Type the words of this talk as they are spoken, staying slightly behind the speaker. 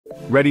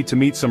Ready to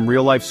meet some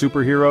real-life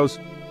superheroes?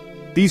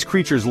 These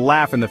creatures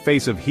laugh in the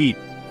face of heat.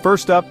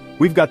 First up,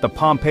 we've got the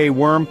Pompei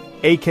worm,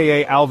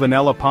 aka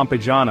Alvinella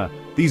pompeiana.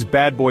 These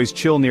bad boys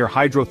chill near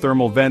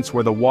hydrothermal vents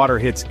where the water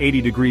hits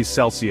 80 degrees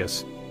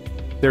Celsius.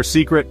 Their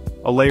secret?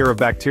 A layer of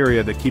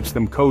bacteria that keeps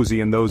them cozy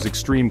in those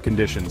extreme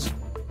conditions.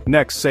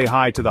 Next, say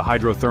hi to the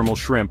hydrothermal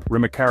shrimp,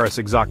 Rimicaris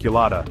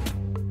exoculata.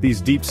 These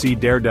deep-sea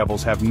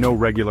daredevils have no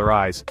regular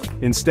eyes.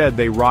 Instead,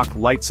 they rock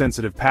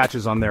light-sensitive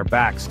patches on their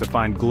backs to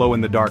find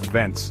glow-in-the-dark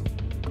vents.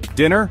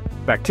 Dinner?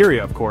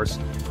 Bacteria, of course.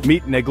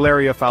 Meet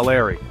Naegleria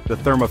fowleri, the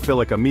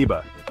thermophilic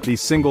amoeba.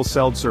 These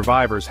single-celled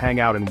survivors hang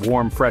out in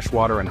warm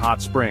freshwater and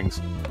hot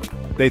springs.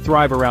 They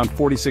thrive around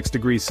 46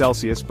 degrees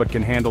Celsius but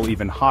can handle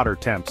even hotter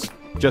temps.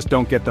 Just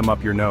don't get them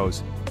up your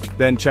nose.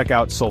 Then check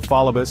out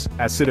Sulfolobus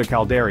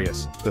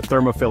acidicaldarius, the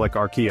thermophilic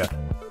archaea.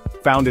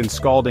 Found in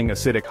scalding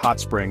acidic hot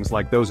springs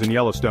like those in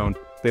Yellowstone,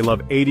 they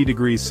love 80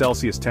 degrees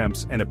Celsius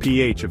temps and a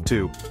pH of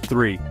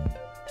 2.3.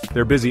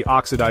 They're busy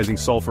oxidizing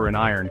sulfur and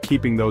iron,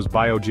 keeping those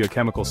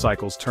biogeochemical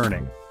cycles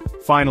turning.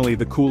 Finally,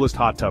 the coolest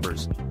hot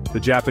tubbers, the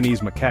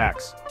Japanese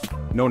macaques.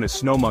 Known as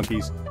snow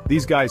monkeys,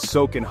 these guys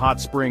soak in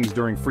hot springs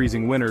during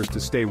freezing winters to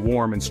stay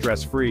warm and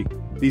stress-free.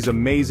 These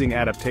amazing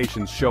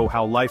adaptations show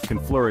how life can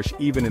flourish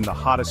even in the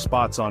hottest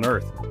spots on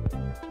Earth.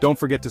 Don't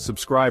forget to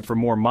subscribe for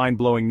more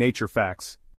mind-blowing nature facts.